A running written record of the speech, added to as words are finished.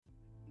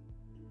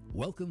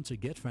Welcome to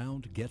Get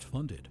Found, Get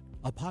Funded,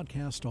 a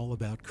podcast all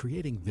about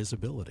creating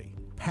visibility,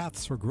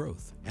 paths for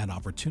growth, and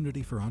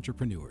opportunity for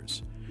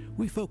entrepreneurs.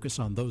 We focus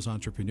on those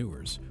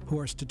entrepreneurs who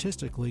are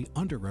statistically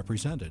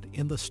underrepresented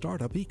in the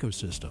startup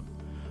ecosystem.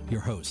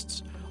 Your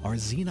hosts are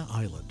Zena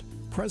Island,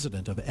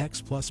 president of X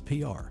Plus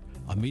PR,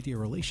 a media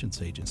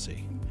relations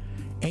agency;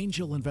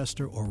 angel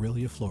investor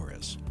Aurelia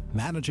Flores,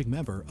 managing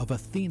member of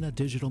Athena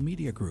Digital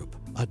Media Group,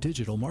 a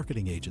digital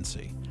marketing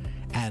agency;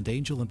 and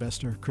angel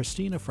investor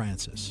Christina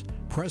Francis,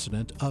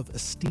 president of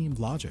Esteem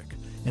Logic,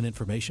 an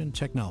information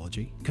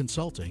technology,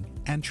 consulting,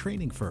 and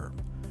training firm.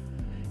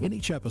 In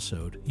each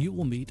episode, you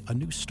will meet a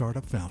new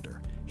startup founder,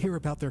 hear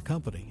about their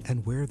company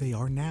and where they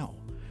are now.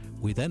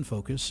 We then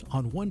focus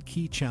on one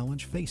key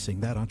challenge facing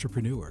that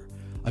entrepreneur,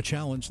 a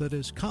challenge that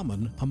is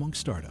common among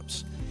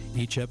startups.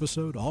 Each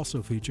episode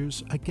also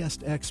features a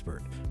guest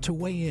expert to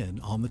weigh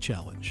in on the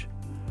challenge.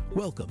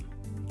 Welcome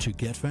to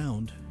Get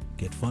Found,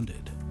 Get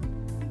Funded.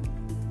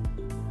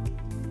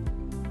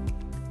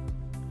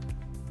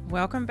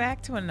 Welcome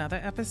back to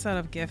another episode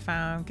of Get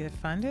Found, Get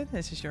Funded.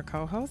 This is your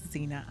co-host,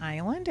 Zena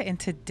Island, and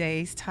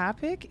today's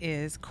topic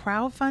is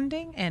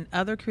crowdfunding and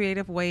other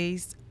creative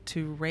ways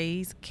to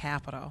raise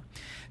capital.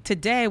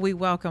 Today, we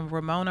welcome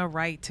Ramona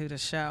Wright to the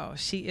show.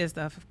 She is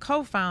the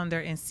co-founder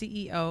and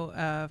CEO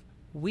of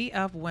We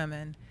Up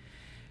Women,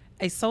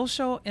 a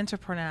social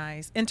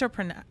enterprise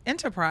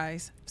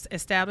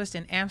established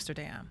in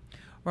Amsterdam.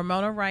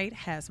 Ramona Wright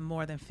has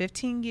more than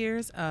 15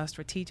 years of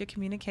strategic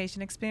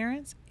communication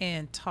experience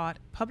and taught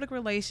public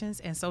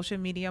relations and social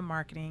media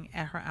marketing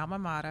at her alma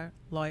mater,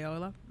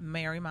 Loyola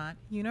Marymount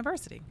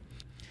University.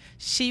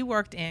 She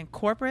worked in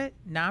corporate,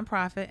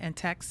 nonprofit, and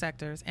tech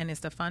sectors and is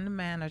the fund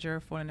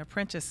manager for an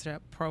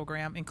apprenticeship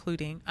program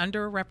including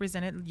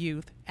underrepresented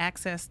youth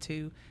access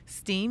to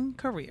STEAM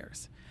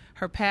careers.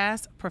 Her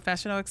past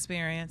professional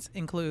experience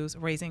includes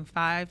raising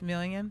 $5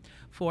 million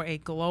for a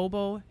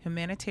global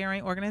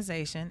humanitarian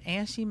organization,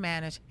 and she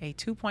managed a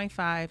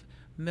 $2.5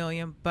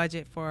 million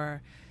budget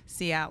for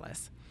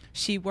Cialis.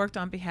 She worked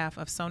on behalf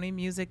of Sony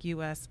Music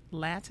US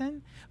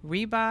Latin,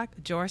 Reebok,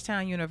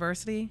 Georgetown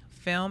University,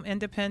 Film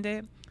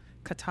Independent,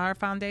 Qatar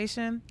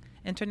Foundation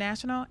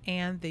International,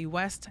 and the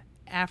West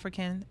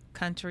African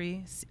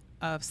country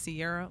of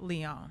Sierra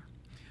Leone.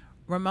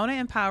 Ramona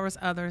empowers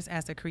others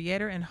as the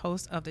creator and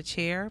host of the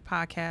Chair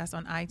podcast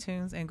on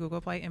iTunes and Google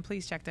Play, and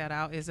please check that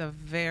out. It's a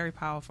very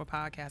powerful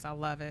podcast. I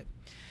love it.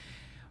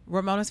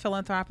 Ramona's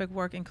philanthropic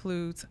work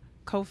includes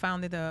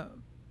co-founding the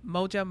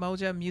Moja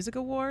Moja Music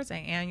Awards, an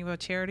annual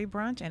charity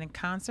brunch and a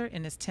concert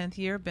in its 10th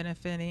year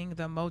benefiting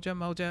the Moja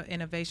Moja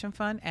Innovation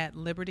Fund at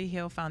Liberty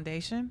Hill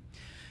Foundation.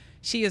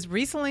 She is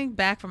recently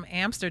back from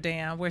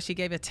Amsterdam, where she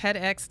gave a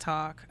TEDx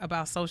talk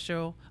about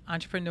social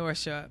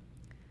entrepreneurship.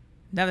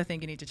 Another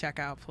thing you need to check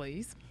out,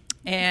 please.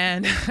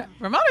 And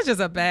Ramona's just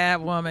a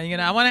bad woman. You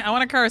know, I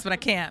want to curse, but I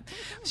can't.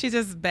 She's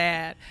just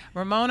bad.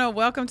 Ramona,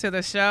 welcome to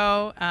the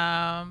show.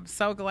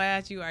 So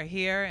glad you are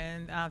here,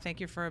 and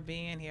thank you for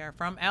being here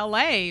from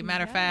LA.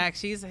 Matter of fact,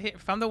 she's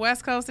from the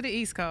West Coast to the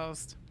East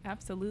Coast.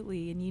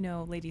 Absolutely. And, you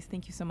know, ladies,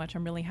 thank you so much.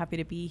 I'm really happy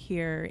to be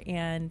here.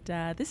 And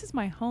this is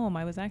my home.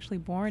 I was actually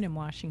born in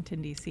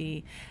Washington,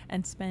 D.C.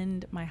 and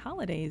spend my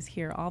holidays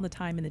here all the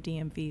time in the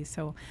DMV.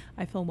 So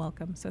I feel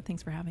welcome. So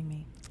thanks for having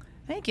me.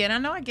 Thank you. And I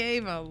know I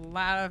gave a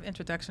lot of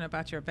introduction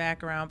about your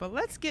background, but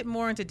let's get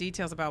more into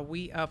details about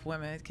We Up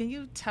Women. Can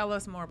you tell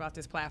us more about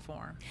this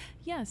platform?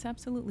 Yes,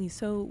 absolutely.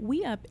 So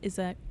We Up is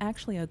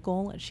actually a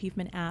goal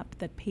achievement app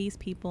that pays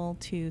people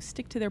to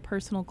stick to their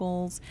personal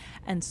goals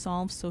and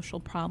solve social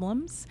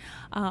problems.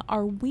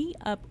 Our We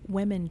Up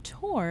Women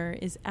tour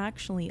is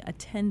actually a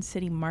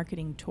 10-city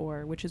marketing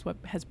tour, which is what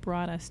has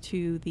brought us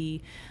to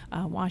the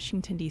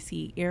Washington,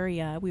 D.C.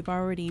 area. We've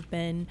already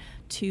been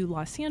to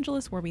Los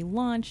Angeles, where we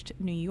launched,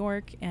 New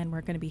York, and we're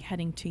going to be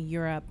heading to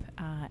Europe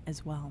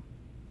as well.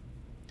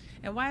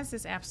 And why is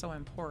this app so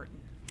important?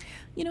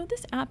 You know,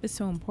 this app is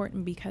so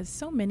important because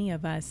so many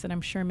of us, and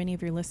I'm sure many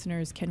of your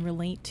listeners can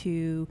relate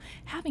to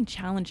having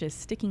challenges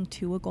sticking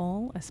to a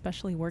goal,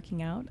 especially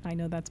working out. I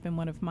know that's been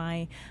one of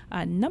my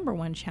number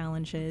one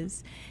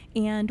challenges.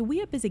 And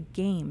We Up is a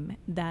game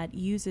that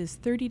uses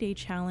 30-day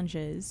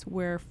challenges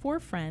where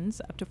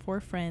up to four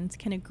friends,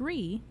 can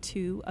agree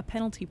to a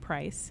penalty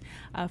price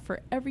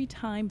for every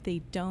time they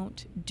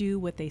don't do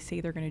what they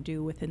say they're going to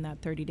do within that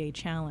 30-day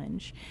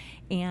challenge.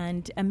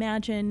 And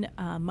imagine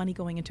money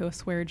going into a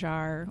swear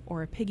jar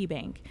or a piggy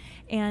bank.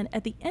 And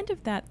at the end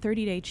of that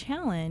 30-day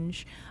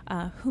challenge,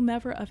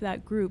 whomever of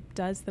that group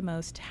does the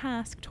most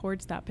task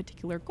towards that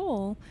particular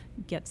goal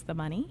gets the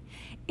money.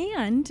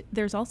 And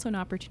there's also an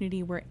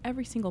opportunity where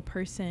every single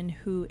person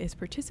who is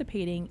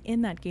participating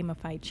in that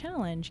gamified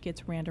challenge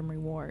gets random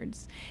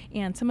rewards.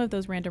 And some of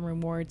those random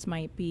rewards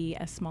might be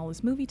as small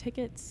as movie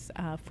tickets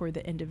for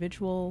the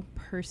individual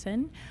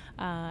person,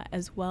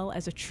 as well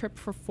as a trip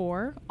for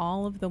four,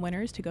 all of the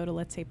winners to go to,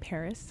 let's say,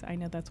 Paris. I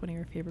know that's one of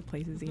your favorite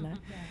places, Zena.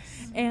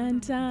 Yes.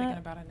 And I'm thinking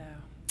about it now.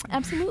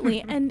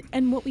 Absolutely.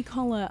 And what we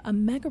call a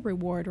mega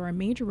reward or a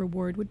major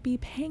reward would be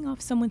paying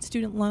off someone's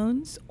student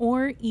loans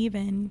or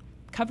even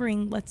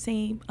covering, let's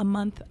say, a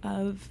month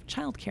of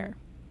childcare.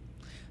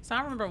 So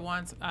I remember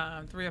once,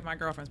 3 of my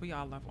girlfriends, we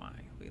all love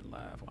wine. We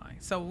love wine.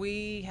 So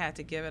we had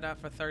to give it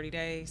up for 30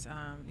 days.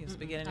 It was the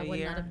beginning of the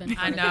year. I would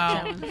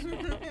not have been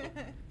I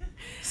know.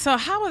 So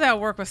how would that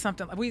work with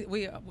something?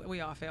 We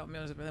all failed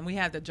miserably, and we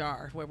had the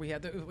jar where we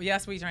had the,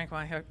 yes, we drank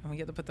wine, and we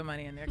had to put the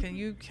money in there. Can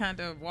you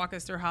kind of walk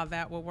us through how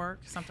that will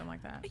work, something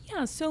like that?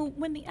 Yeah, so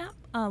when the app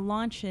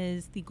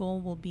launches, the goal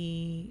will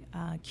be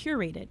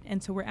curated.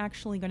 And so we're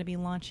actually going to be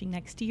launching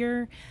next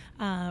year,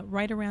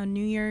 right around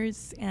New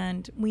Year's.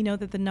 And we know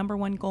that the number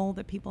one goal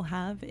that people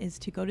have is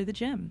to go to the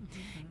gym.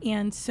 Mm-hmm.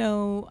 And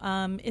so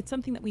it's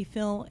something that we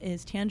feel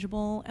is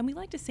tangible. And we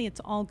like to say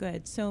it's all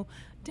good. So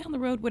down the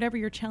road, whatever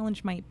your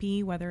challenge might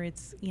be, whether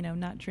it's,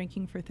 not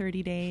drinking for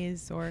 30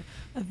 days or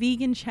a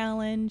vegan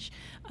challenge,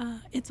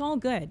 it's all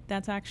good.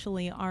 That's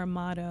actually our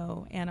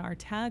motto and our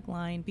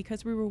tagline,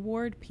 because we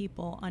reward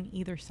people on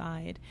either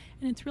side.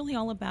 And it's really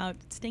all about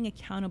staying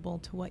accountable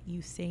to what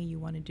you say you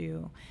want to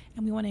do.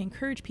 And we want to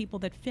encourage people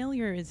that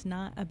failure is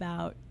not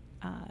about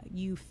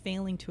you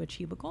failing to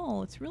achieve a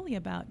goal. It's really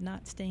about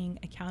not staying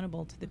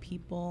accountable to the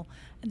people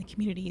and the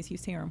communities you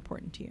say are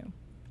important to you.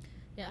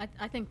 Yeah,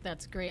 I think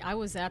that's great. I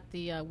was at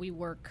the I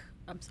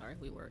was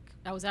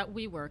at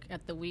WeWork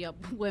at the We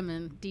Up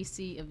Women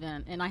DC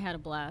event, and I had a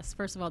blast.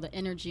 First of all, the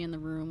energy in the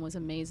room was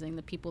amazing.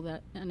 The people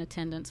that in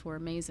attendance were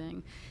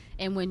amazing.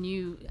 And when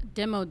you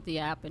demoed the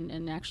app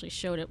and actually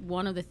showed it,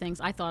 one of the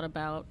things I thought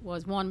about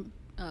was,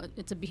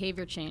 it's a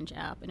behavior change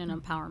app and an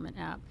empowerment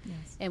app.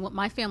 Yes. And what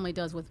my family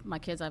does with my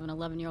kids, I have an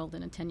 11-year-old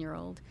and a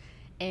 10-year-old,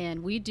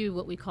 and we do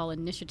what we call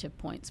initiative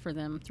points for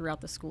them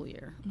throughout the school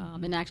year.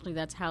 Mm-hmm. And actually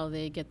that's how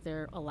they get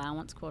their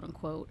allowance, quote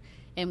unquote.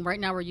 And right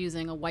now we're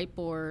using a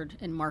whiteboard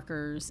and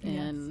markers,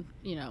 and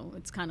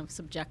it's kind of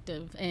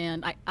subjective.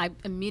 And I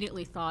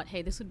immediately thought,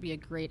 hey, this would be a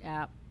great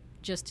app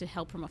just to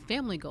help from a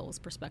family goals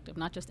perspective,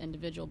 not just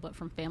individual, but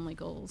from family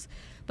goals.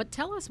 But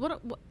tell us,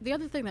 what the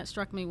other thing that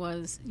struck me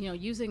was,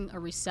 using a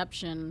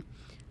reception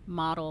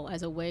model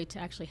as a way to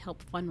actually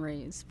help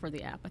fundraise for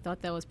the app. I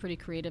thought that was pretty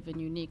creative and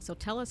unique. So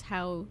tell us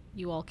how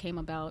you all came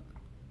about,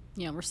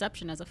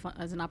 reception as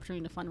an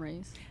opportunity to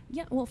fundraise.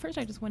 Yeah, well, first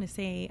I just want to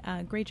say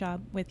great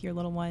job with your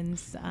little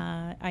ones.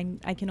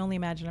 I can only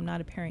imagine, I'm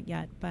not a parent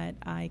yet, but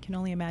I can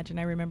only imagine,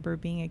 I remember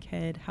being a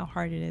kid, how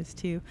hard it is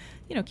to,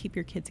 keep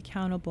your kids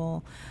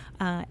accountable.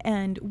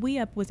 And We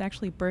Up was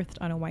actually birthed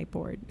on a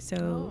whiteboard,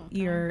 so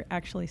you're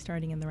actually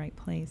starting in the right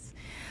place.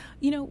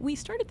 We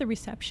started the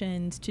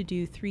receptions to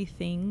do 3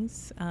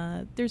 things.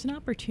 There's an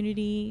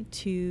opportunity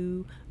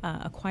to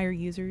acquire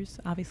users,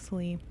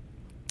 obviously.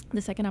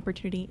 The second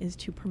opportunity is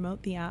to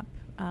promote the app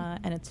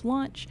and its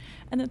launch.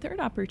 And the third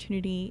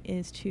opportunity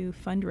is to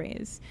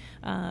fundraise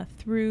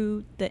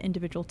through the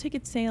individual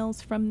ticket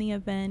sales from the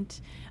event.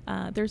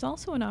 There's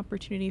also an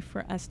opportunity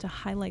for us to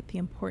highlight the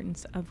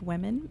importance of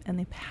women and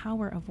the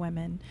power of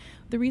women.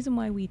 The reason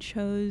why we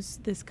chose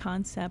this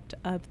concept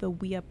of the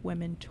We Up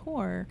Women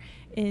Tour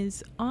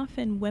is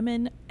often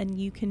women, and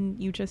you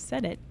just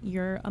said it,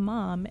 you're a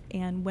mom,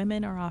 and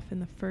women are often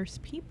the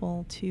first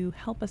people to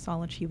help us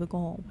all achieve a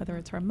goal, whether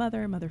it's our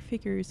mother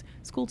figures,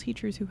 school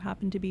teachers who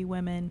happen to be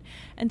women.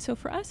 And so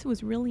for us, it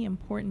was really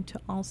important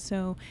to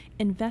also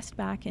invest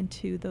back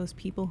into those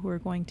people who are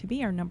going to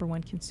be our number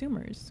one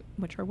consumers,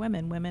 which are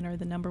women. Women are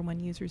the number one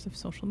users of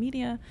social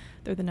media.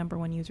 They're the number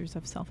one users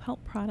of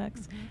self-help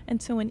products. Mm-hmm.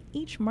 And so in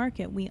each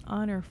market, we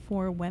honor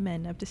 4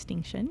 women of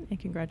distinction, and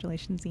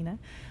congratulations, Zena,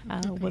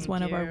 was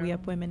one of our We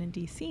Up Women in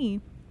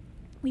DC.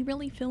 We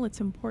really feel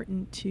it's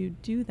important to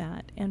do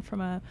that. And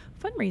from a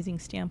fundraising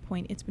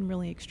standpoint, it's been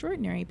really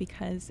extraordinary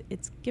because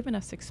it's given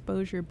us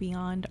exposure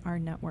beyond our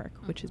network,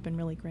 which has been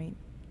really great.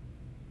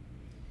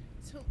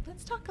 So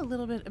let's talk a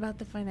little bit about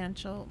the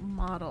financial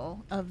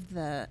model of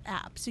the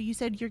app. So you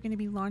said you're going to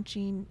be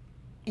launching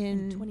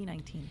in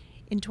 2019.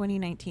 In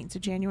 2019, so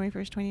January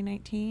 1st,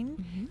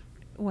 2019,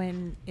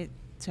 when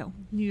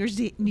New Year's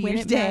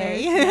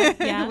Day,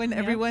 when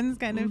everyone's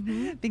kind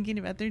of thinking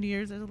about their New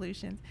Year's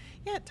resolutions.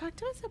 Yeah, talk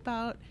to us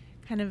about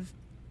kind of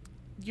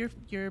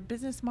your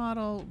business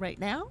model right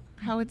now,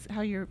 how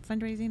you're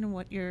fundraising and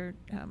what you're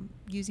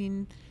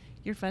using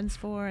your funds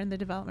for and the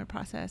development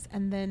process,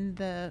 and then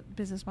the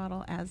business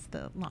model as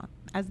the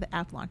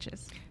app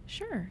launches.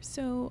 Sure.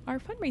 So our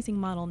fundraising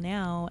model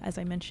now, as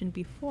I mentioned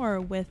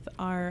before, with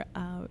our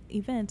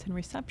events and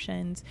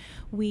receptions,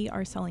 we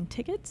are selling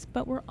tickets,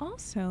 but we're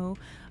also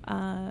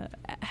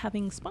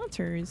having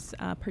sponsors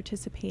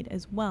participate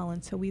as well.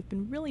 And so we've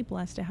been really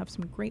blessed to have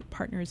some great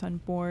partners on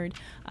board.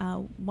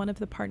 One of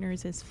the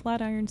partners is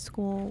Flatiron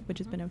School, which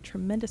has been a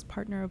tremendous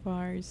partner of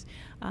ours.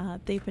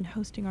 They've been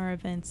hosting our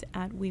events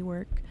at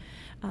WeWork.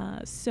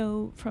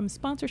 So from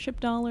sponsorship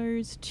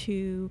dollars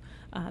to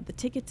the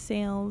ticket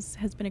sales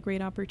has been a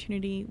great opportunity.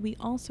 We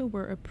also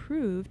were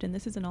approved, and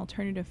this is an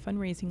alternative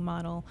fundraising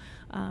model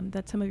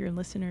that some of your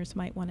listeners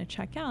might want to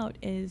check out,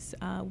 is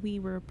we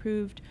were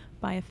approved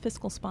by a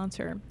fiscal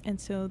sponsor. And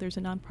so there's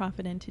a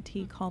nonprofit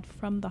entity called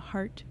From the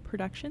Heart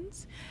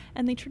Productions,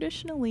 and they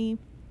traditionally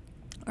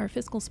our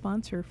fiscal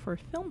sponsor for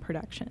film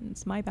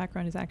productions. My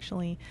background is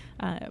actually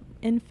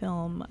in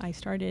film. I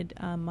started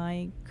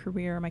my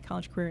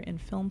college career in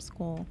film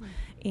school.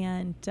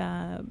 And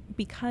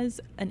because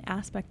an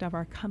aspect of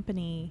our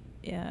company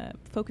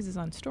focuses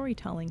on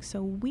storytelling,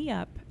 so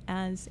WeUp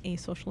as a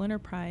social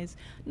enterprise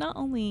not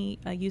only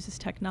uses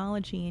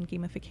technology and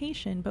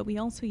gamification, but we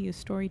also use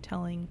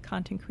storytelling,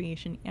 content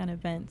creation, and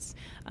events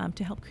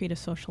to help create a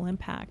social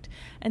impact.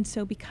 And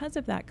so because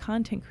of that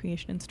content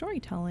creation and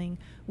storytelling,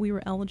 we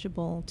were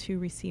eligible to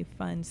receive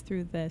funds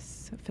through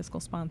this fiscal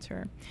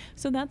sponsor.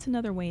 So that's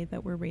another way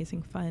that we're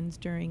raising funds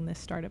during this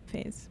startup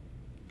phase.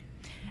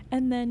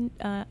 And then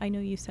I know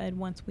you said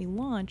once we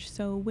launch,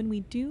 so when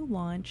we do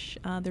launch,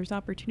 there's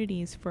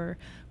opportunities for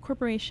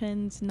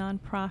corporations,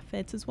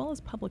 nonprofits, as well as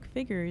public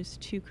figures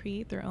to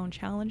create their own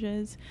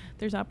challenges.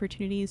 There's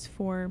opportunities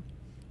for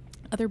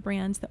other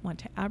brands that want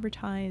to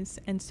advertise,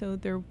 and so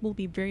there will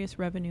be various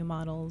revenue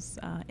models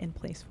in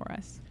place for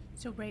us.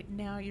 So right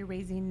now you're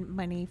raising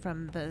money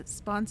from the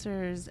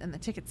sponsors and the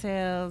ticket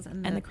sales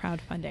and the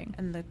crowdfunding.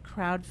 And the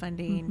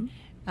crowdfunding.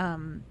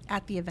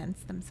 At the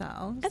events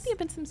themselves. At the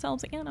events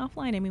themselves and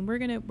offline. I mean, we're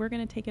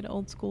gonna take it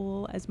old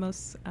school, as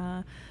most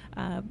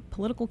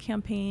political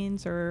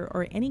campaigns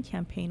or any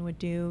campaign would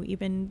do.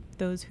 Even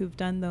those who've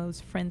done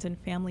those friends and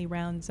family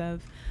rounds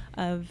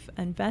of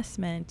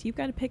investment, you've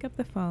got to pick up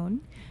the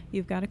phone,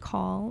 you've got to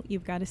call,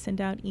 you've got to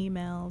send out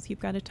emails, you've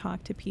got to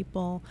talk to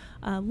people.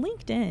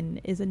 LinkedIn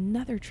is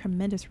another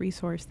tremendous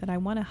resource that I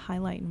want to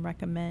highlight and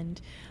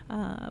recommend.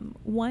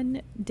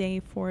 One day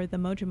for the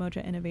Moja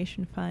Moja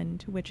Innovation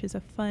Fund, which is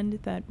a fund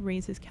that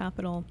raises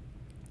capital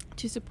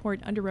to support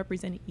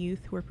underrepresented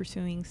youth who are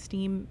pursuing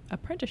STEAM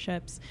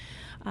apprenticeships.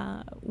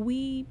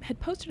 We had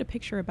posted a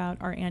picture about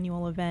our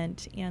annual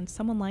event, and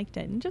someone liked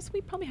it, and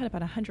we probably had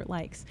about 100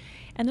 likes.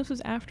 And this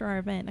was after our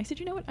event. I said,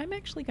 you know what, I'm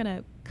actually going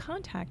to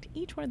contact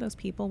each one of those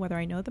people, whether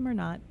I know them or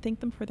not, thank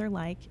them for their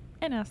like,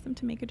 and ask them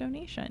to make a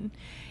donation.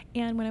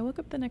 And when I woke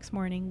up the next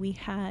morning, we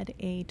had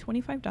a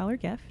 $25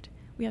 gift,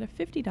 we had a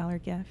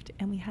 $50 gift,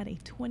 and we had a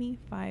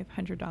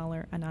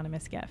 $2,500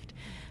 anonymous gift.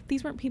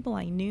 These weren't people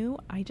I knew,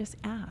 I just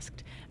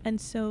asked. And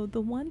so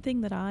the one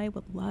thing that I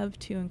would love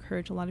to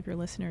encourage a lot of your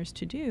listeners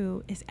to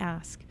do is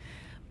ask.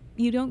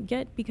 You don't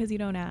get because you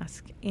don't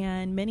ask.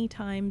 And many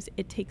times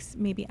it takes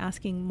maybe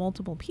asking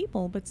multiple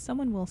people, but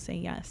someone will say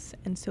yes.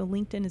 And so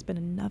LinkedIn has been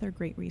another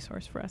great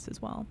resource for us as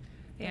well.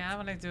 Yeah, I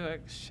want to do a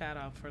shout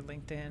out for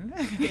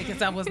LinkedIn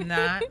because I was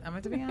not, I'm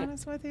going to be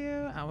honest with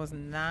you, I was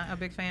not a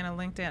big fan of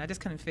LinkedIn. I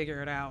just couldn't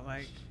figure it out.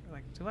 Like,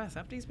 do I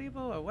accept these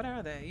people or what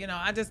are they? You know,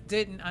 I just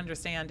didn't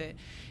understand it.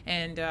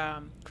 And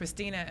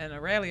Christina and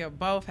Aurelia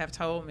both have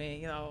told me,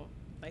 you know,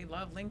 they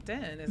love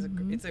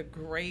LinkedIn. It's a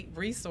great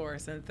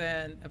resource. And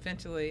then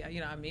eventually,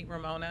 you know, I meet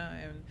Ramona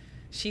and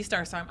she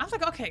starts talking. I was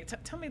like, okay,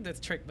 tell me the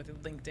trick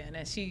with LinkedIn.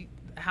 And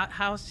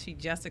how she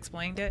just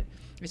explained it,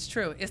 it's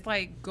true. It's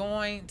like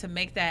going to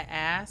make that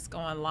ask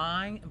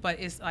online, but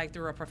it's like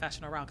through a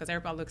professional route because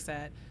everybody looks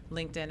at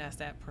LinkedIn as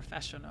that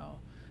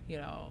professional, you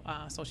know,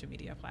 social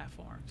media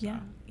platform. So.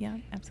 Yeah,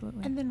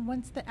 absolutely. And then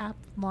once the app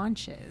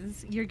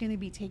launches, you're going to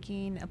be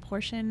taking a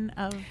portion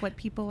of what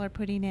people are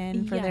putting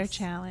in for their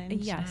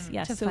challenge. Yes.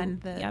 To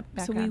fund the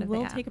background So we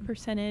will of the take a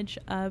percentage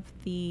of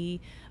the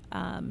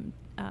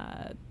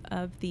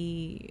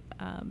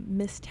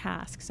missed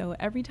task. So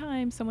every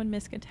time someone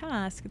missed a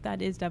task,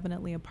 that is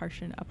definitely a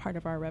part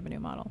of our revenue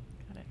model.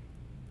 Got it.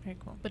 Very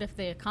cool. But if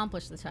they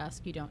accomplish the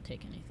task, you don't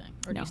take anything,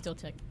 or do you still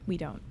take? We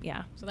don't.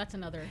 Yeah. So that's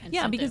another incentive.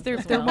 Yeah, because there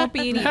won't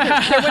be any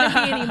there wouldn't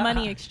be any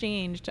money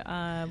exchanged,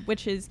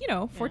 which is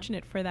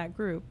fortunate for that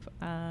group.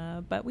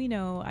 But we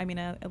know. I mean,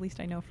 at least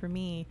I know for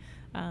me,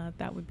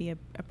 that would be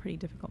a pretty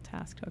difficult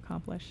task to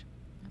accomplish.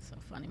 That's so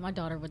funny. My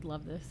daughter would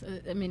love this.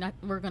 I mean,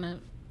 we're gonna.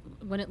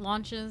 When it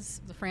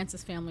launches, the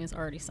Francis family is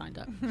already signed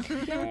up.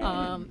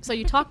 So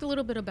you talked a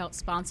little bit about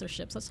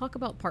sponsorships. Let's talk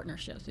about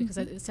partnerships because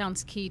it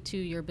sounds key to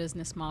your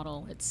business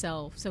model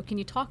itself. So can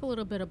you talk a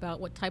little bit about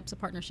what types of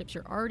partnerships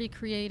you're already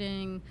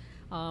creating?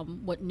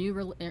 What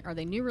are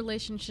they new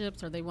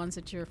relationships? Are they ones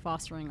that you're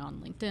fostering on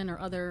LinkedIn or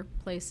other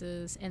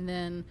places? And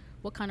then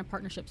what kind of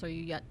partnerships are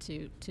you yet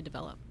to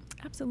develop?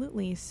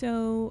 Absolutely.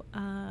 So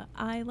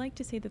I like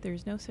to say that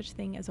there's no such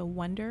thing as a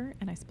wonder,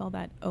 and I spell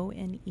that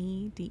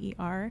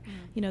O-N-E-D-E-R.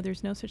 You know,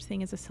 there's no such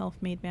thing as a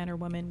self-made man or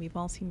woman. We've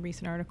all seen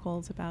recent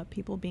articles about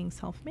people being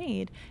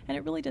self-made, and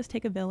it really does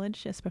take a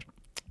village,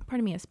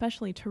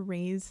 especially to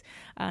raise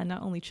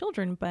not only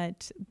children,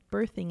 but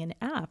birthing an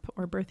app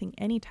or birthing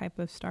any type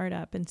of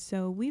startup. And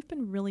so we've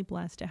been really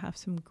blessed to have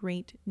some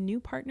great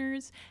new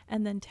partners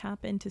and then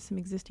tap into some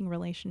existing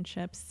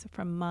relationships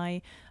from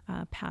my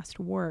past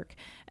work.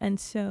 And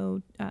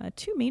so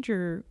two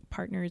major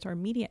partners are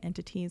media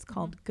entities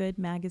called Good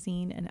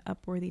Magazine and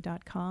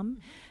Upworthy.com.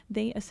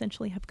 They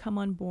essentially have come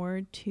on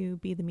board to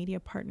be the media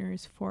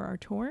partners for our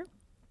tour,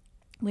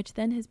 which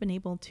then has been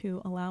able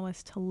to allow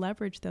us to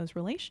leverage those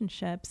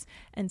relationships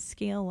and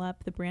scale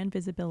up the brand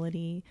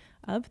visibility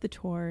of the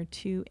tour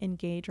to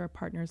engage our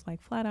partners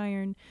like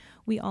Flatiron.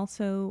 We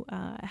also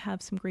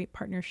have some great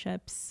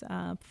partnerships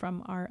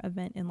from our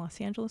event in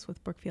Los Angeles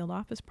with Brookfield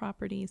Office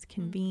Properties,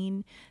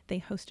 Convene. They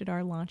hosted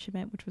our launch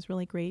event, which was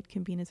really great.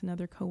 Convene is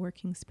another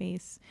co-working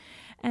space.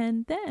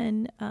 And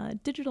then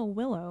Digital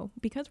Willow,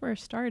 because we're a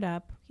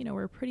startup,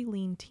 we're a pretty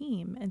lean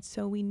team. And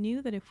so we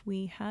knew that if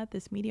we had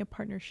this media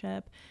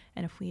partnership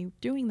and if we were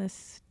doing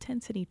this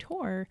 10-city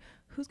tour,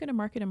 who's going to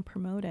market and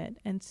promote it?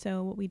 And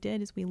so what we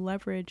did is we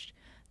leveraged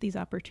these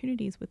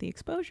opportunities with the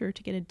exposure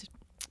to get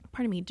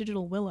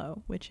Digital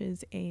Willow, which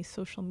is a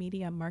social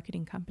media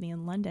marketing company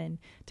in London,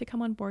 to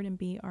come on board and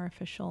be our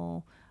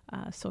official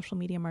social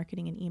media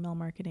marketing and email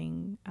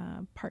marketing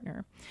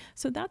partner.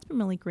 So that's been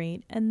really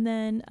great. And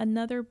then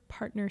another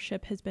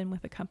partnership has been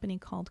with a company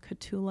called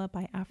Katula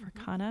by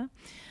Africana.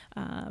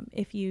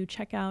 If you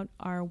check out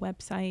our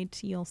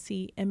website, you'll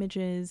see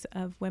images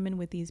of women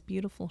with these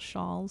beautiful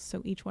shawls.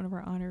 So each one of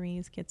our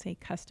honorees gets a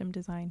custom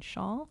designed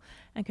shawl,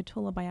 and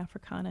Katula by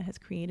Africana has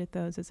created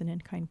those as an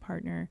in-kind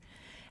partner.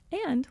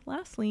 And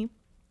lastly,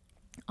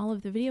 all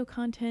of the video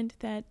content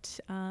that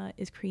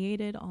is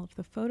created, all of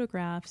the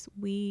photographs,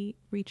 we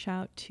reach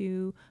out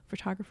to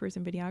photographers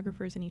and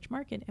videographers in each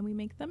market, and we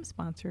make them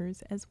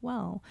sponsors as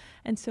well.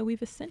 And so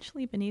we've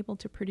essentially been able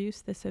to produce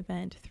this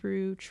event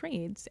through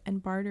trades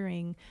and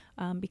bartering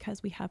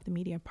because we have the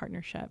media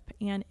partnership,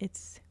 and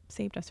it's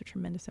saved us a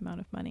tremendous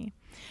amount of money.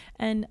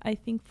 And I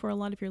think for a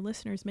lot of your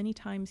listeners, many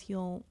times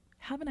you'll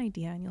have an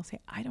idea and you'll say,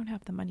 I don't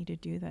have the money to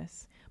do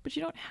this. But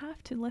you don't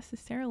have to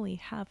necessarily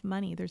have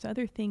money. There's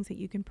other things that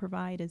you can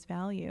provide as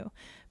value.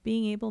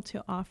 Being able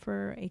to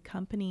offer a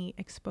company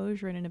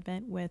exposure at an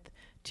event with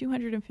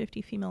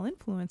 250 female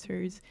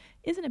influencers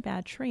isn't a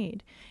bad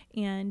trade.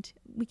 And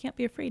we can't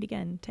be afraid,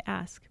 again, to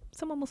ask.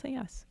 Someone will say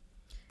yes.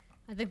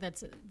 I think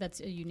that's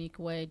a unique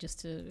way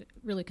just to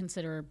really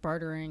consider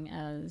bartering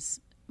as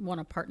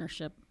a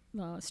partnership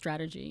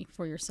strategy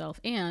for yourself,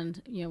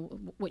 and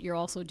what you're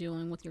also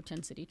doing with your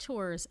 10-city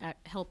tours, at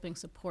helping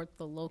support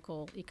the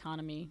local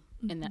economy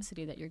in that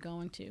city that you're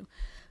going to.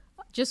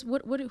 Just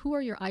who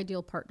are your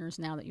ideal partners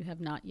now that you have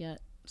not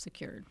yet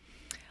secured?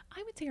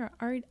 I would say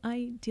our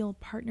ideal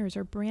partners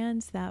are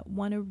brands that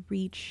want to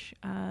reach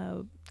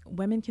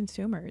women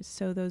consumers.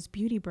 So those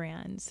beauty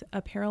brands,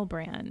 apparel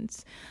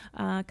brands,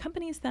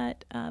 companies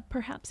that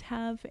perhaps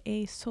have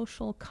a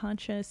social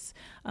conscious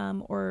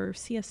or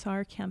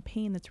CSR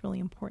campaign that's really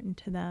important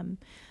to them.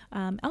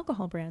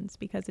 Alcohol brands,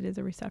 because it is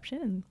a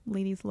reception and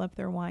ladies love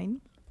their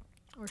wine.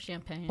 Or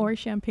champagne. Or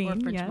champagne, or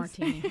French yes.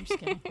 martini. I'm just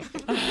kidding.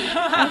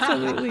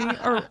 Absolutely.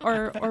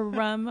 Or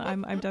rum.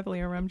 I'm definitely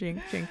a rum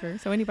drinker.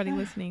 So anybody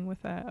listening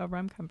with a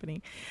rum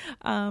company.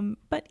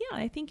 But yeah,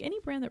 I think any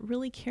brand that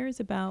really cares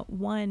about,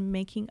 one,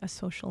 making a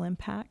social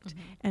impact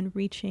and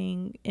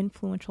reaching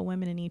influential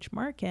women in each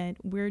market,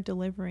 we're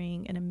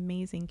delivering an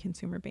amazing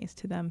consumer base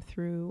to them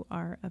through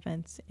our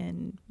events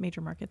in major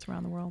markets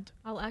around the world.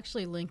 I'll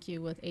actually link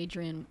you with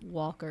Adrienne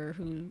Walker,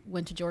 who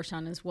went to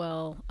Georgetown as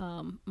well,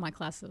 my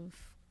class of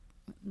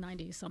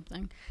 90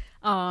 something,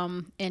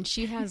 and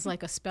she has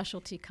like a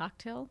specialty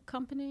cocktail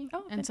company.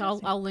 And so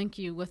I'll link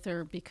you with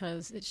her,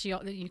 because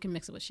you can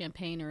mix it with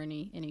champagne or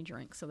any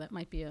drink, so that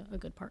might be a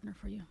good partner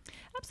for you.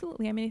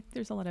 Absolutely. I mean,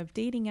 there's a lot of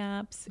dating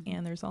apps,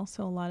 and there's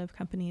also a lot of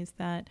companies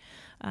that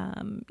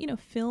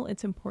feel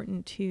it's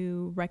important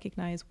to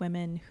recognize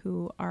women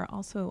who are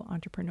also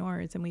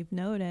entrepreneurs. And we've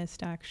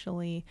noticed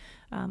actually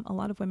a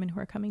lot of women who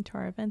are coming to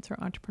our events are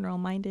entrepreneurial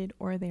minded,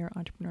 or they are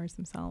entrepreneurs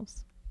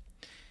themselves.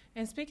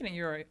 And speaking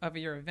of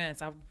your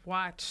events, I've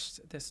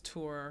watched this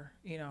tour,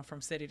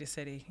 from city to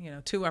city.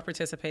 2 I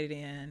participated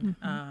in.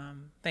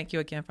 Thank you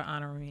again for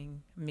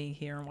honoring me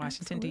here in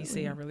Washington,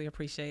 D.C. I really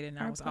appreciate it. And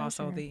I was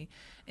also the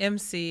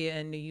MC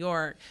in New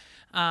York.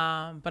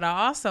 But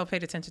I also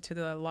paid attention to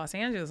the Los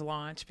Angeles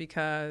launch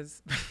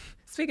because,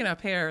 speaking of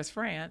Paris,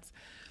 France,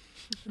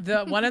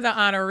 one of the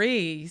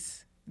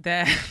honorees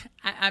that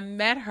I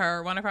met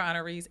her, one of her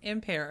honorees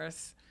in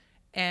Paris,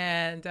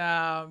 and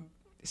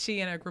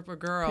she and a group of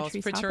girls,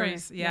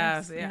 Patrice,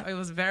 yes. It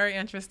was very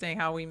interesting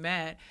how we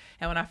met.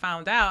 And when I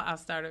found out, I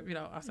started,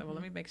 I said, well,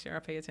 let me make sure I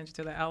pay attention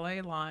to the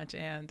LA launch.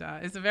 And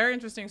it's a very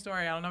interesting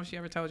story. I don't know if she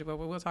ever told you, but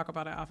we'll talk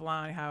about it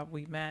offline, how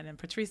we met. And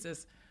Patrice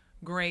is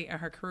great, and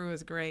her crew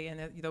is great.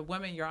 And the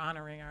women you're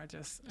honoring are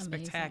just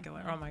amazing.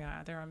 Spectacular. Yeah. Oh my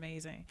God, they're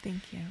amazing.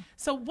 Thank you.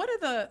 So what are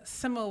the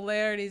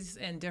similarities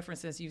and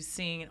differences you've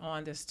seen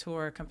on this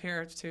tour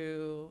compared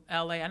to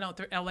LA? I know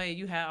LA,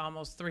 you had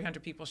almost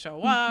 300 people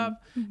show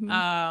up.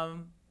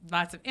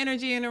 Lots of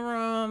energy in the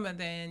room, and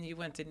then you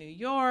went to New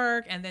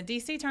York, and then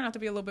DC turned out to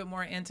be a little bit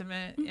more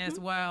intimate as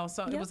well.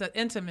 So it was an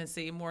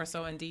intimacy more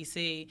so in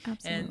DC.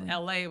 Absolutely. And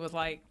LA was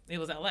like, it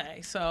was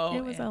LA. So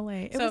it was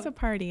LA. It was a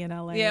party in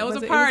LA. Yeah, it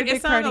was a party.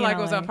 It sounded like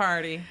it was a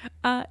party.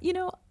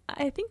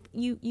 I think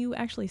you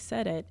actually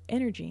said it,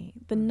 energy.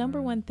 The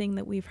number one thing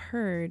that we've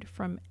heard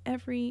from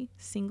every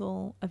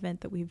single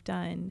event that we've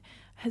done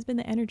has been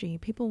the energy.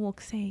 People will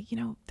say,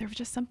 there was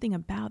just something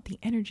about the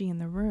energy in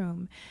the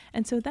room.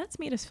 And so that's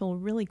made us feel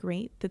really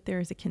great that there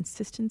is a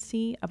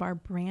consistency of our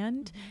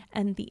brand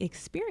and the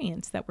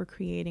experience that we're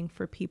creating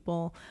for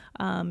people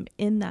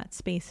in that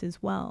space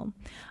as well.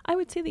 I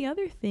would say the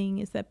other thing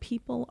is that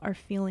people are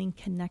feeling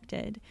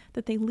connected,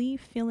 that they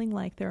leave feeling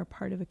like they're a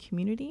part of a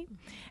community.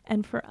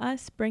 And for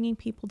us, bringing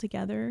people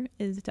together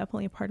is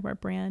definitely a part of our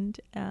brand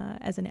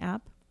as an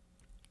app.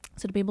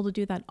 So to be able to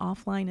do that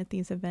offline at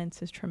these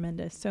events is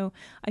tremendous. So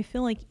I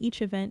feel like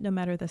each event, no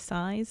matter the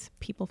size,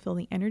 people feel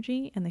the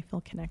energy and they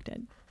feel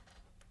connected.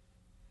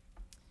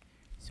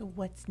 So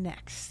what's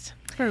next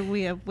for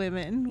We Up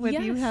Women? What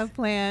do you have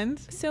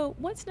planned? So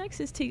what's next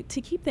is to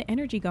keep the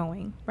energy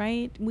going,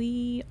 right?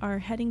 We are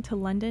heading to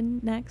London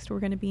next. We're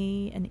going to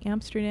be in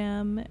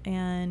Amsterdam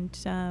and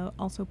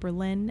also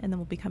Berlin, and then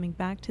we'll be coming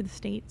back to the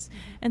States.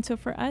 And so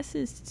for us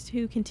is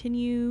to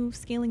continue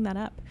scaling that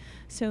up.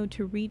 So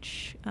to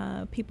reach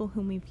people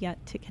whom we've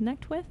yet to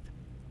connect with.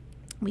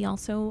 We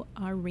also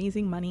are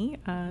raising money.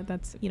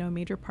 That's a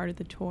major part of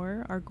the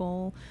tour. Our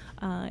goal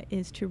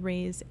is to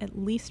raise at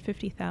least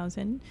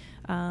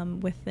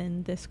 $50,000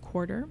 within this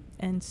quarter,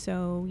 and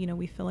so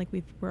we feel like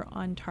we're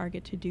on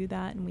target to do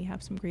that, and we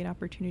have some great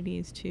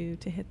opportunities to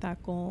hit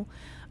that goal.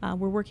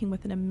 We're working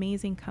with an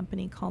amazing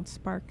company called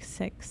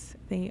Spark6.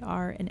 They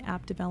are an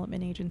app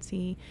development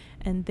agency,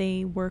 and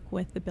they work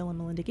with the Bill and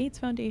Melinda Gates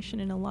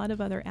Foundation and a lot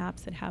of other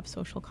apps that have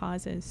social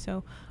causes.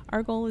 So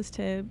our goal is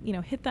to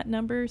hit that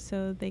number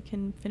so they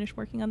can finish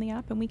working on the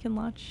app and we can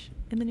launch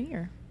in the new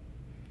year.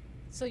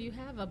 So you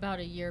have about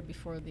a year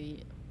before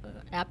the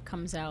app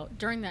comes out.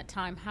 During that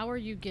time, how are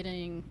you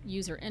getting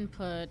user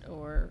input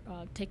or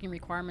taking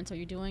requirements? Are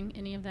you doing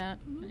any of that?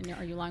 And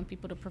are you allowing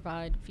people to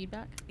provide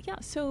feedback? Yeah,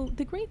 so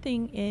the great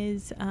thing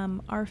is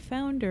our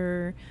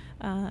founder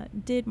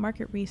did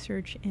market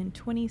research in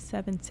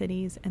 27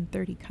 cities and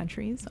 30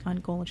 countries on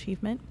goal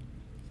achievement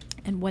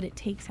and what it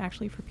takes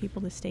actually for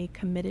people to stay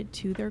committed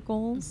to their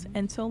goals.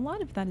 And so a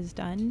lot of that is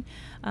done.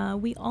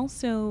 We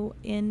also,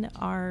 in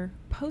our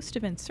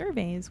post-event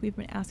surveys, we've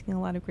been asking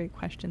a lot of great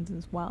questions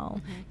as well,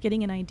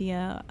 getting an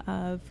idea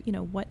of,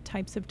 what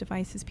types of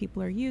devices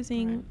people are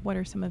using, what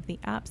are some of the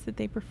apps that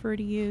they prefer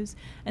to use.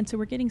 And so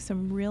we're getting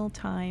some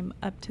real-time,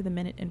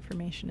 up-to-the-minute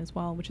information as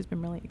well, which has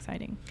been really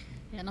exciting.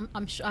 Yeah, and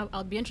I'm sure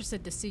I'll be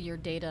interested to see your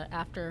data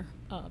after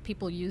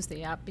people use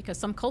the app, because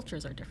some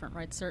cultures are different,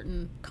 right?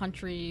 Certain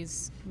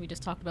countries, we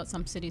just talked about,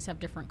 some cities have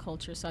different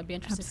cultures, so I'd be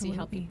interested to see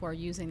how people are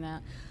using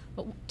that.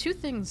 But two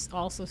things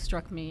also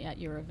struck me at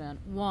your event.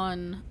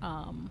 One,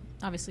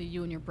 obviously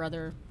you and your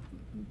brother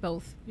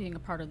both being a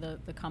part of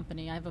the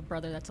company. I have a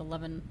brother that's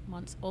 11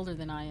 months older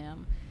than I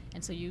am.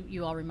 And so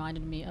you all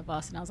reminded me of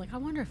us, and I was like, I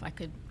wonder if I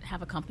could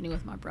have a company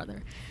with my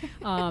brother.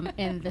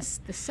 And the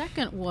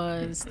second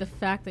was the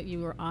fact that you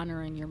were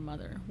honoring your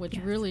mother, which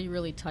really,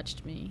 really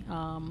touched me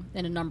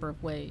in a number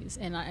of ways.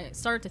 And I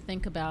started to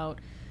think about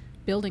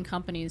building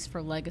companies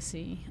for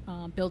legacy,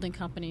 building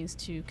companies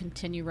to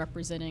continue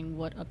representing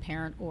what a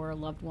parent or a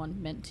loved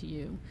one meant to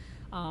you.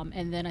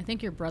 And then I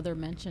think your brother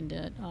mentioned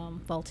it,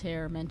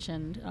 Voltaire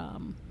mentioned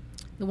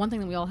the one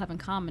thing that we all have in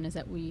common is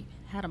that we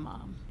had a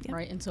mom,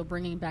 right? And so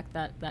bringing back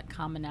that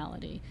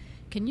commonality.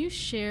 Can you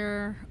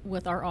share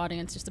with our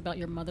audience just about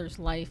your mother's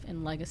life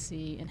and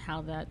legacy and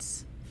how that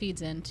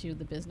feeds into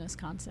the business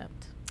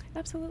concept?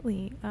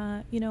 Absolutely.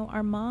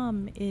 Our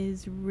mom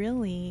is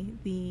really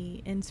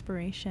the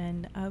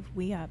inspiration of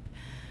We Up.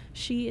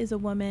 She is a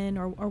woman,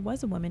 or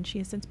was a woman, she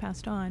has since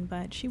passed on,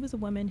 but she was a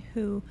woman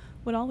who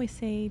would always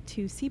say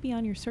to see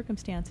beyond your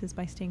circumstances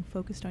by staying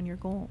focused on your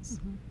goals.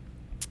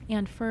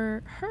 And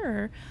for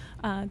her,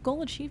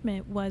 goal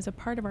achievement was a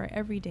part of our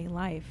everyday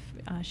life.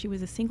 She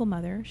was a single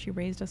mother. She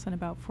raised us on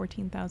about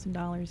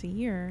 $14,000 a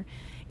year.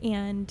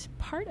 And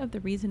part of the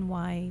reason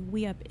why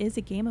We Up is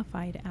a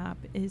gamified app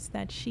is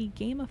that she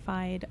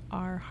gamified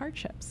our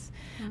hardships.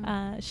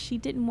 She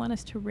didn't want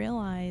us to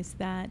realize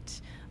that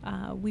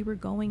we were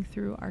going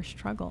through our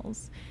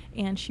struggles.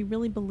 And she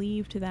really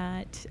believed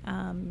that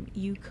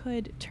you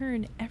could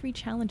turn every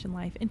challenge in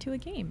life into a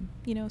game,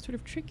 sort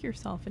of trick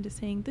yourself into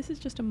saying, this is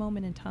just a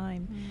moment in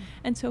time.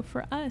 And so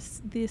for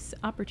us, this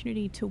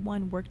opportunity to,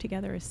 one, work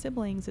together as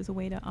siblings is a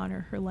way to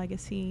honor her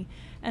legacy,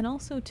 and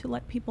also to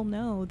let people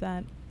know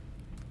that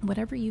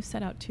whatever you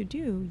set out to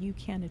do, you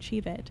can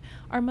achieve it.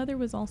 Our mother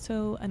was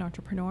also an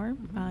entrepreneur.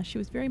 She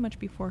was very much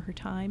before her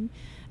time.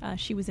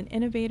 She was an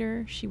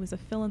innovator. She was a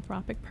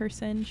philanthropic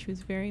person. She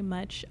was very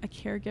much a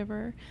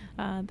caregiver,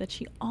 that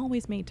she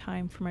always made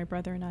time for my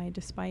brother and I,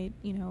 despite,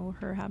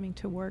 her having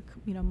to work,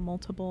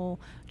 multiple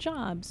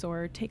jobs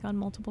or take on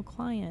multiple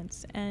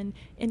clients. And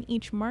in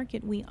each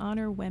market, we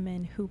honor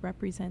women who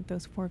represent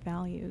those four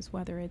values,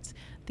 whether it's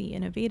the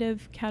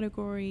innovative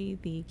category,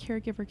 the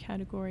caregiver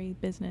category,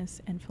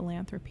 business, and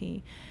philanthropy.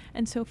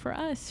 And so for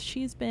us,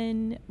 she's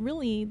been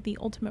really the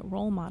ultimate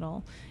role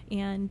model.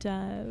 And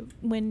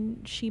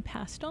when she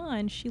passed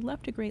on, she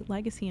left a great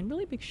legacy and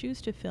really big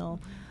shoes to fill.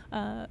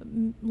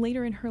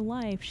 Later in her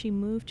life, she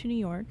moved to New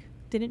York,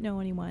 didn't know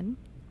anyone,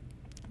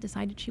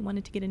 decided she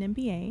wanted to get an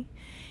MBA.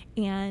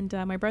 And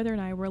my brother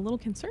and I were a little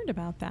concerned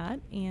about that.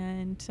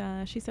 And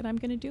she said, I'm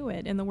going to do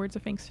it. In the words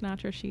of Frank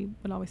Sinatra, she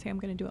would always say, I'm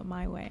going to do it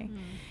my way.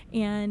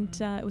 And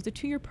it was a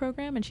 2-year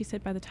program. And she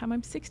said, by the time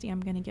I'm 60,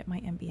 I'm going to get my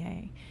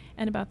MBA.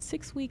 And about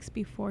 6 weeks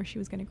before she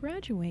was going to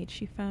graduate,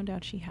 she found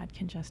out she had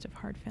congestive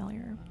heart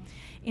failure.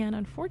 And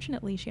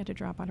unfortunately, she had to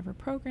drop out of her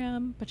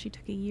program. But she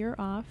took a year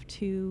off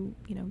to,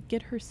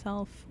 get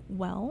herself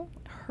well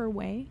her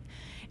way.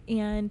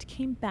 And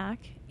came back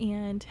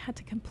and had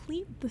to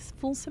complete this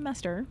full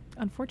semester,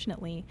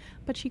 unfortunately,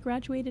 but she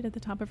graduated at the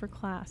top of her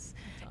class.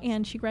 Awesome.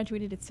 And she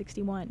graduated at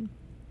 61.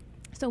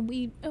 So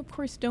we, of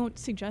course, don't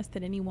suggest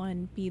that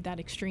anyone be that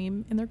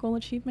extreme in their goal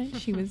achievement.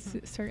 She was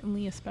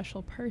certainly a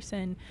special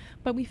person,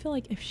 but we feel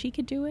like if she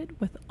could do it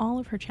with all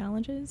of her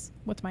challenges,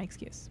 what's my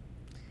excuse?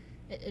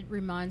 It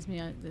reminds me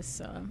of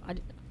this, I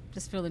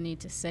just feel the need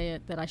to say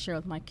it, that I share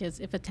with my kids.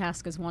 If a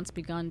task is once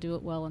begun, do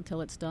it well until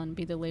it's done.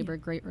 Be the labor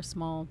great or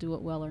small, do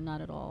it well or not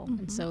at all.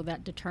 And so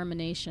that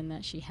determination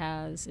that she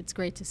has, it's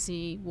great to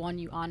see, one,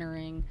 you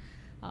honoring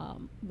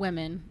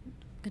women,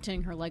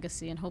 continuing her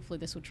legacy, and hopefully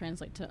this would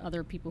translate to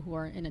other people who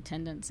are in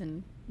attendance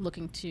and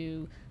looking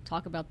to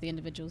talk about the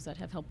individuals that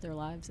have helped their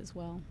lives as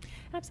well.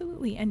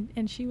 Absolutely,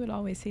 and she would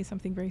always say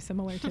something very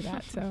similar to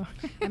that. So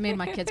I made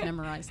my kids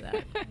memorize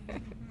that.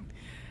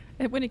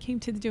 When it came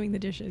to doing the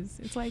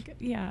dishes, it's like,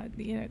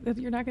 if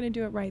you're not going to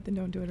do it right, then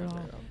don't do it at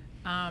all.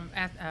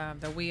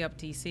 At the We Up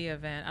DC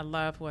event, I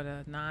love what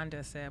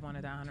Ananda said, one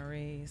of the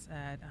honorees,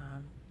 that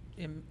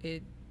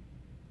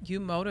you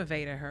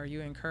motivated her,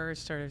 you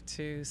encouraged her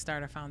to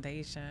start a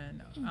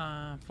foundation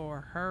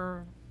for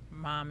her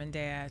mom and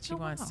dad. She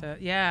wants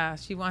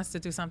to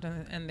do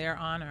something in their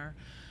honor,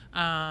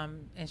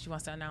 and she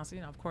wants to announce,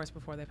 of course,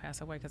 before they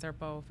pass away, because they're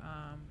both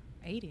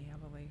 80, I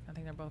believe. I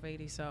think they're both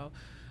 80. So,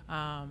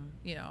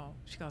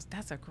 she goes,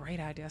 that's a great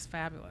idea. It's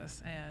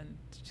fabulous. And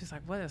she's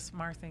like, what a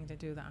smart thing to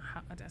do.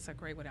 That's a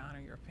great way to honor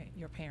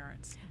your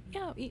parents.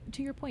 Yeah,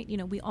 to your point,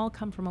 we all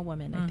come from a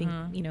woman, I think,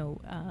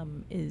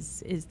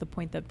 is the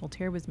point that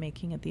Voltaire was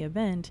making at the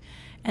event.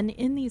 And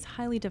in these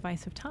highly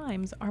divisive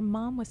times, our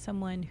mom was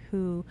someone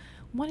who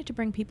wanted to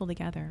bring people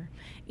together.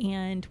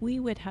 And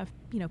we would have,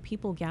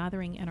 people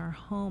gathering in our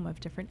home of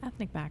different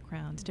ethnic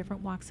backgrounds,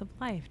 different walks of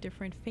life,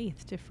 different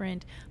faiths,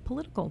 different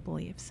political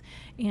beliefs.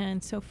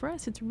 And so for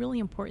us, it's really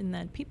important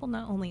that people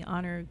not only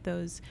honor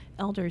those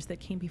elders that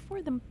came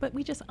before them, but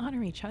we just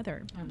honor each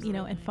other,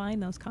 and find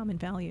those common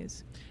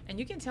values. And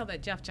you can tell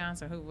that Jeff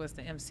Johnson, who was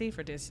the MC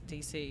for this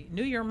DC,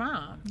 knew your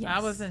mom. Yes. I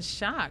was in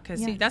shock,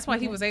 because that's why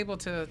he was able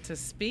to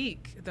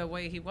speak the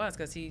way he was,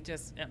 because he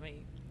just,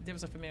 there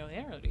was a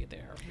familiarity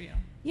there.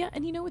 Yeah,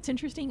 and what's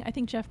interesting? I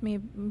think Jeff may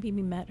have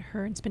maybe met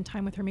her and spent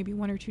time with her maybe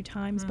 1 or 2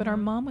 times, but our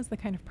mom was the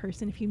kind of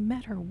person, if you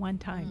met her one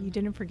time, you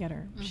didn't forget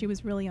her. She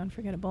was really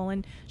unforgettable,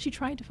 and she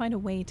tried to find a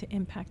way to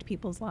impact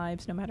people's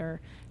lives no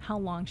matter how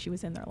long she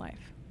was in their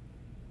life.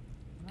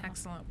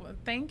 Excellent. Well,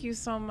 thank you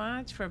so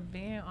much for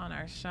being on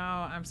our show.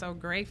 I'm so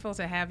grateful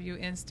to have you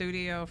in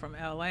studio from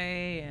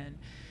LA, and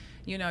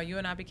you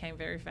and I became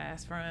very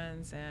fast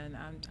friends, and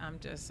I'm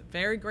just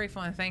very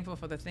grateful and thankful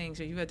for the things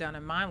that you have done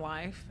in my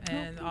life,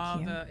 and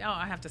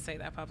I have to say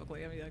that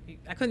publicly.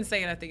 I couldn't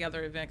say it at the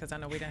other event because I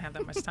know we didn't have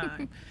that much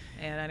time.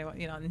 And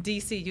anyway, in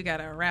DC, you got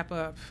to wrap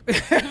up.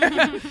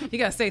 You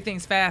got to say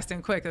things fast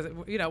and quick, because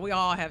we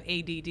all have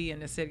ADD in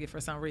the city for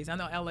some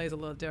reason. I know LA is a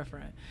little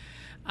different,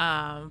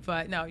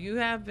 but no, you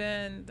have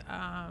been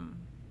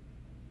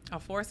a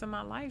force in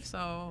my life.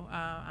 So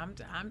I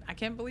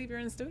can't believe you're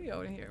in the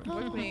studio here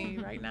with me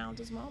right now at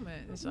this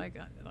moment. It's like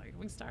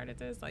we started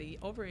this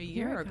over a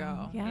year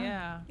ago.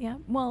 Yeah.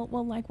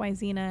 Well, likewise,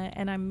 Zena,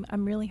 and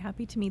I'm really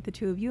happy to meet the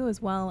two of you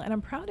as well, and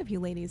I'm proud of you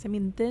ladies.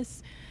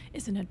 This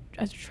is a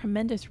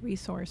tremendous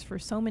resource for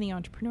so many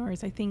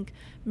entrepreneurs. I think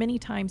many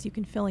times you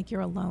can feel like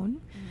you're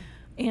alone.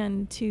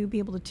 And to be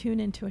able to tune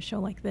into a show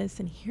like this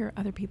and hear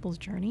other people's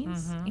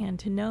journeys, and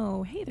to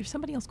know, hey, there's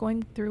somebody else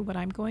going through what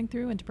I'm going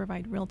through, and to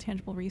provide real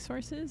tangible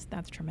resources,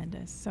 that's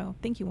tremendous. So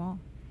thank you all.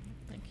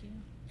 Thank you.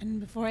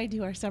 And before I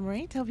do our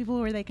summary, tell people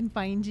where they can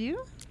find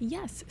you.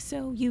 Yes,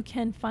 so you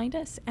can find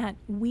us at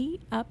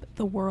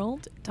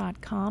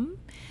weuptheworld.com.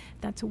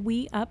 That's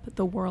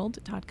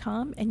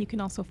weuptheworld.com. And you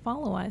can also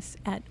follow us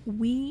at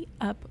We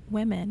Up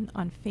Women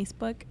on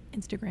Facebook,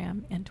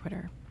 Instagram, and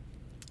Twitter.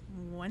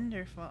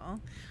 Wonderful.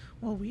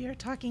 Well, we are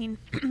talking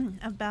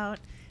about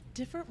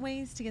different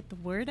ways to get the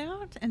word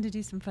out and to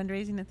do some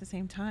fundraising at the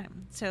same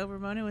time. So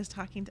Ramona was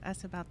talking to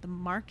us about the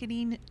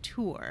marketing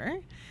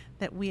tour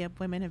that We Up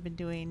Women have been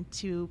doing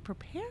to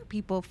prepare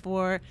people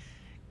for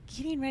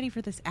getting ready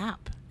for this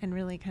app, and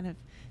really kind of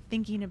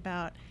thinking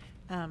about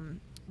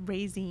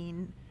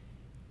raising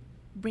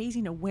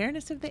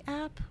awareness of the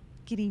app,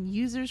 getting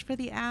users for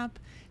the app,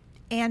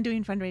 and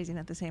doing fundraising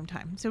at the same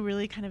time. So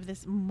really kind of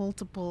this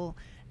multiple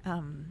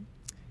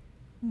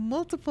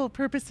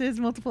purposes,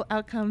 multiple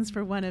outcomes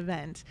for one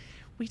event.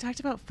 we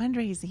talked about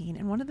fundraising,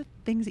 and one of the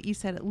things that you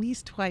said at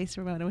least twice,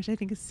 Ramona, which I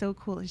think is so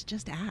cool, is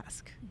just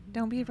ask.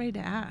 Don't be afraid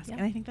to ask. Yep.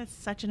 And I think that's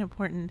such an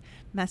important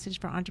message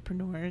for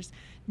entrepreneurs.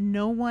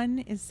 No one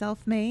is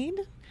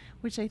self-made,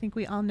 which I think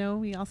we all know.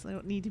 We also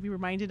need to be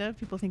reminded of.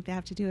 People think they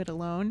have to do it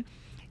alone.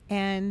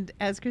 And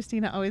as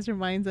Christina always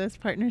reminds us,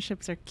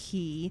 partnerships are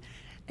key.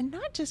 And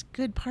not just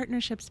good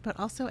partnerships, but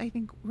also I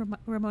think,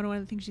 Ramona, one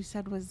of the things you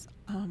said was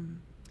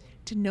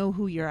to know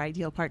who your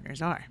ideal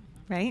partners are,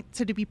 right?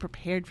 So to be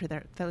prepared for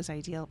those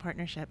ideal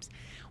partnerships.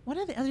 One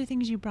of the other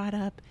things you brought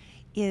up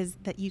is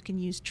that you can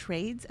use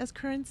trades as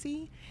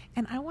currency.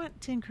 And I want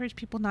to encourage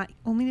people not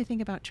only to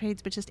think about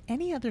trades, but just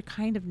any other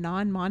kind of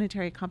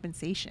non-monetary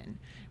compensation,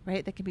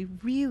 right? That can be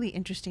really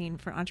interesting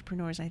for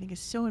entrepreneurs. I think is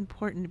so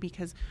important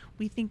because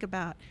we think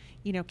about,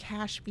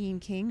 cash being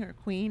king or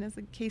queen, as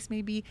the case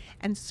may be.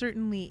 And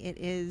certainly it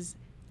is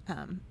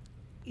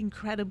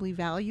incredibly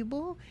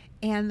valuable.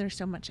 And there's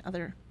so much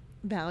other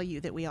value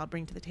that we all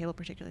bring to the table,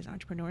 particularly as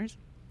entrepreneurs.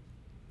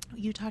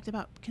 You talked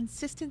about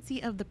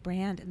consistency of the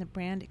brand and the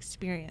brand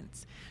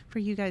experience for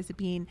you guys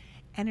being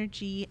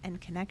energy and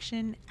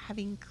connection,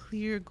 having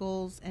clear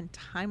goals and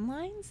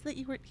timelines that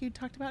you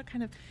talked about,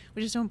 kind of,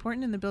 which is so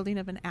important in the building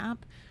of an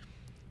app.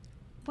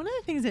 One of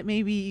the things that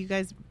maybe you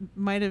guys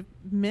might have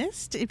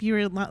missed if you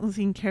were not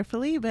listening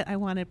carefully, but I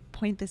want to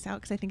point this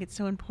out because I think it's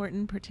so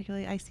important,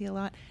 particularly I see a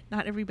lot,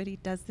 not everybody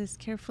does this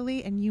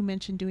carefully, and you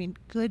mentioned doing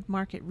good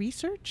market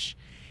research,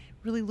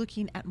 really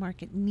looking at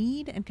market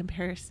need and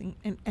comparison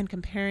and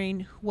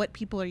comparing what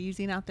people are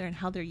using out there and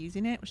how they're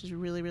using it, which is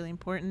really, really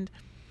important.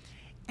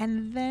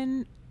 And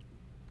then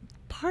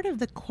part of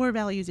the core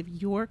values of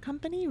your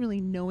company,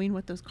 really knowing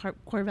what those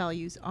core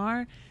values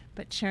are,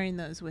 but sharing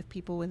those with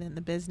people within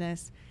the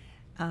business.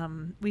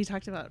 We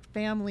talked about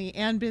family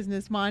and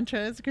business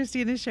mantras.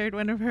 Christina shared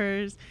one of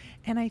hers.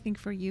 And I think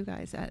for you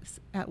guys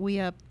at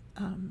WeUp,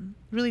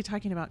 really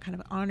talking about kind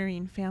of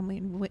honoring family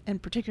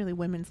and particularly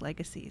women's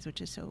legacies,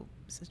 which is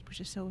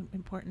so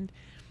important,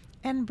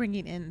 and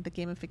bringing in the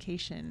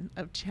gamification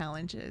of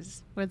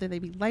challenges, whether they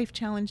be life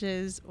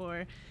challenges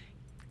or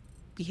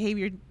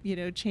behavior,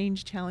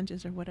 change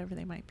challenges or whatever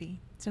they might be.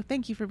 So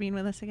thank you for being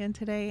with us again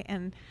today,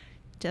 and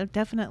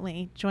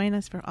definitely join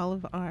us for all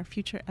of our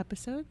future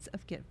episodes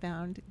of Get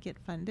Found, Get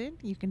Funded.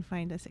 You can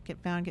find us at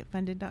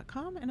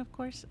getfoundgetfunded.com and of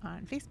course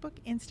on Facebook,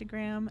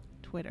 Instagram,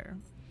 Twitter.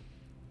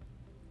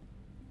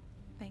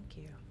 Thank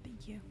you.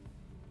 Thank you.